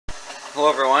Hello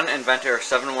everyone,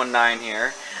 Inventor719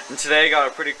 here, and today I got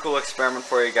a pretty cool experiment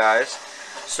for you guys.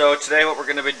 So today what we're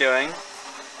going to be doing,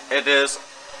 it is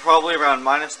probably around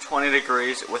minus 20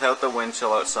 degrees without the wind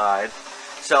chill outside,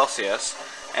 Celsius,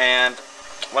 and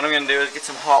what I'm going to do is get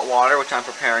some hot water, which I'm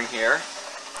preparing here,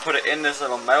 put it in this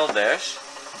little metal dish,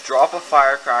 drop a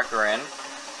firecracker in,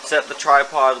 set the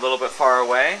tripod a little bit far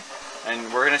away, and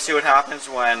we're going to see what happens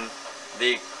when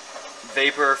the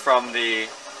vapor from the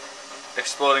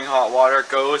exploding hot water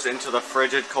goes into the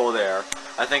frigid cold air.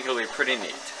 I think it'll be pretty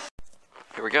neat.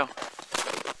 Here we go.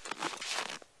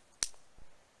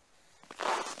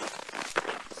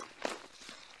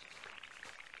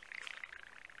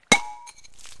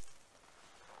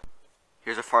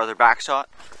 Here's a farther back shot.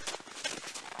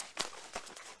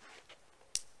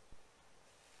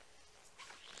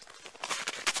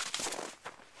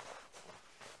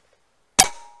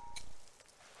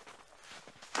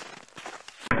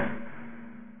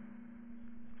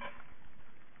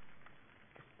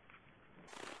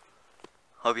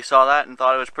 Hope you saw that and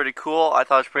thought it was pretty cool. I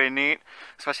thought it was pretty neat,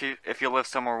 especially if you live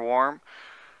somewhere warm.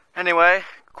 Anyway,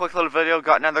 quick little video,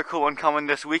 got another cool one coming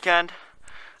this weekend.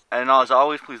 And as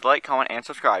always, please like, comment, and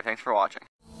subscribe. Thanks for watching.